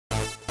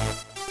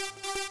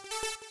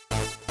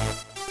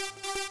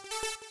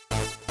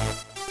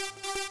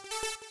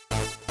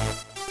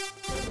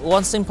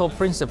one simple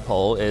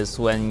principle is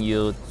when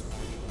you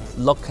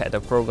look at the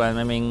program,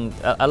 I mean,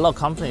 a lot of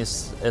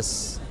companies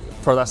is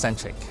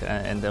product-centric,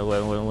 and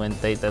when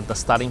the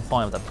starting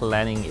point of the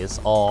planning is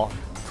all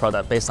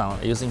product, based on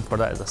using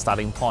product as a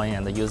starting point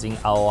and using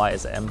ROI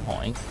as an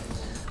endpoint,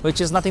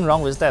 which is nothing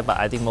wrong with that, but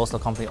I think most of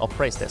the company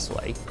operates this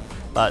way.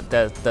 But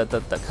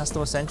the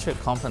customer-centric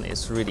company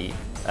is really,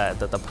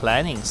 the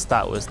planning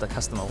start with the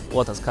customer,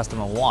 what does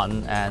customer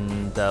want,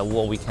 and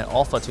what we can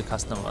offer to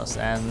customers,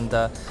 and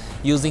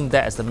using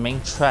that as the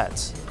main thread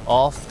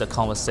of the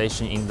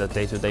conversation in the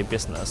day-to-day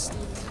business.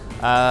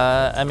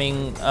 I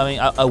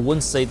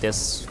wouldn't say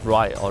there's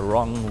right or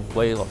wrong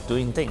way of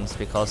doing things,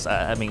 because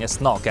it's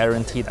not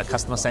guaranteed a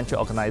customer-centric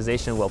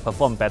organization will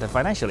perform better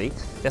financially.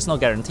 There's no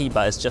guarantee,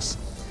 but it's just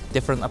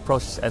different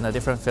approach and a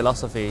different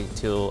philosophy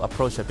to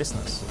approach a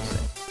business.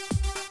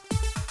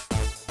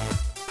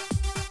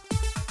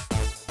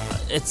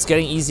 It's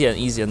getting easier and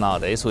easier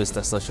nowadays with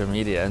the social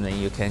media. I mean,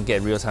 you can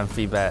get real-time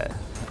feedback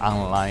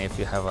online if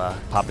you have a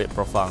public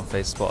profile on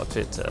Facebook or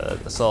Twitter.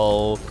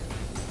 So,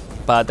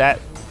 but that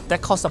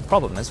causes a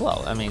problem as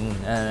well. I mean,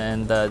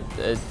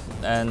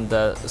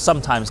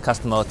 sometimes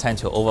customers tend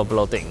to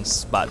overblow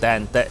things, but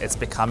then it's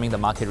becoming the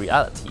market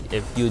reality.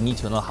 If you need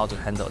to know how to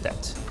handle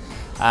that.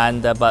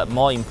 But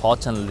more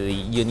importantly,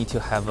 you need to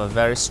have a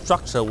very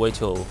structured way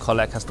to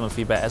collect customer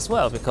feedback as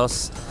well,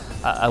 because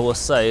I will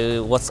say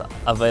what's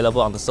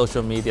available on the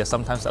social media,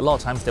 a lot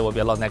of times there will be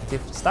a lot of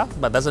negative stuff,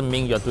 but doesn't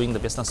mean you're doing the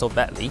business so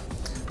badly.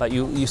 But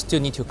you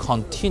still need to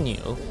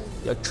continue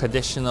your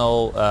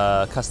traditional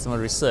customer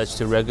research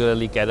to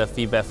regularly gather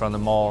feedback from the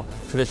more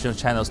traditional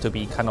channels to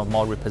be kind of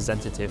more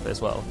representative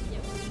as well.